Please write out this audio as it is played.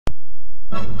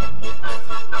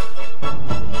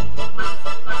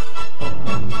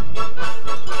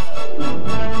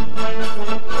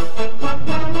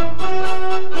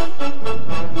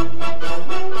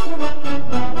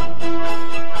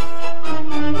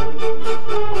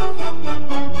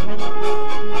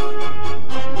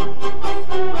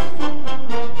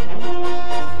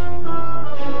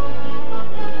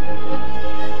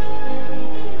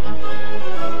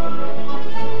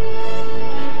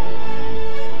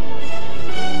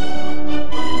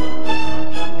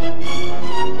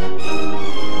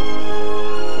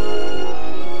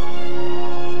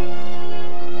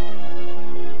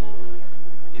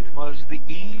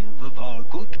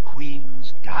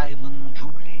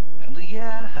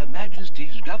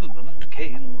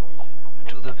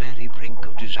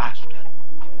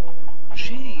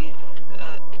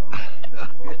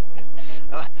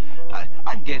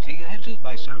I'm getting ahead of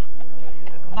myself.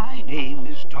 My name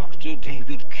is Dr.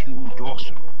 David Q.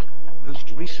 Dawson,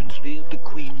 most recently of the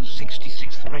Queen's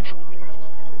 66th Regiment.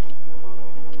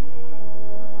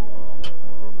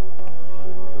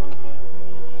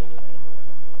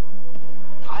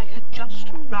 I had just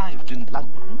arrived in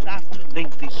London after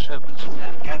lengthy service in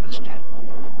Afghanistan,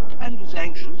 and was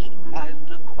anxious to find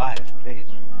a quiet place,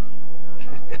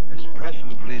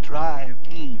 preferably dry,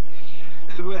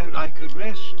 where I could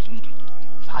rest and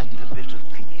find a bit of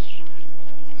peace.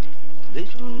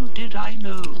 Little did I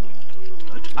know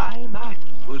that my life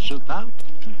was about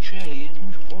to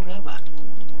change forever.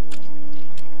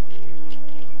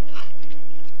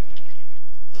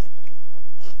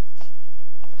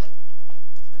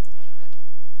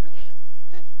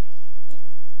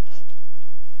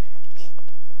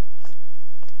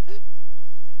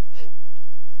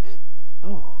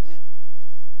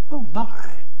 Oh my.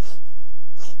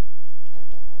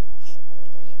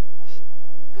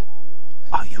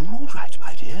 Are you all right,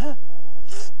 my dear?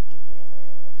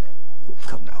 Oh,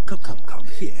 come now, come.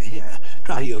 Here,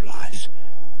 dry your eyes.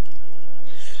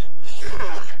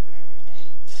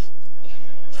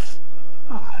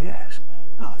 Ah, yes.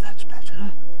 Oh, that's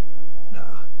better.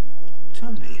 Now,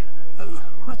 tell me,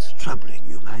 what's troubling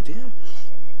you, my dear?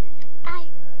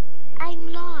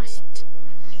 I'm lost.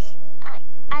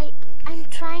 I'm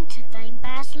trying to find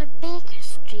Basil of Baker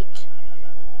Street.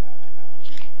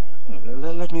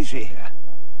 Let me see here.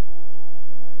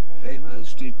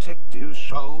 Famous detective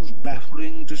solves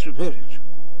baffling disappearance.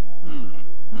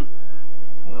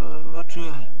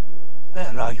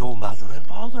 Where are your mother and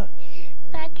father?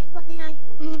 That's why I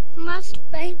must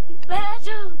find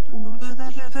Basil.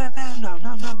 There.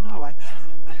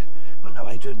 No,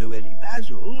 I don't know any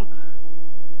Basil.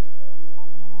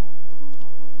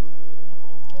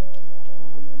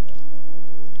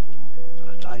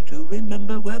 But I do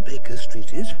remember where Baker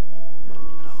Street is.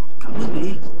 Come with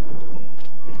me.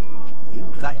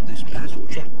 We'll find this Basil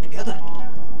chap together.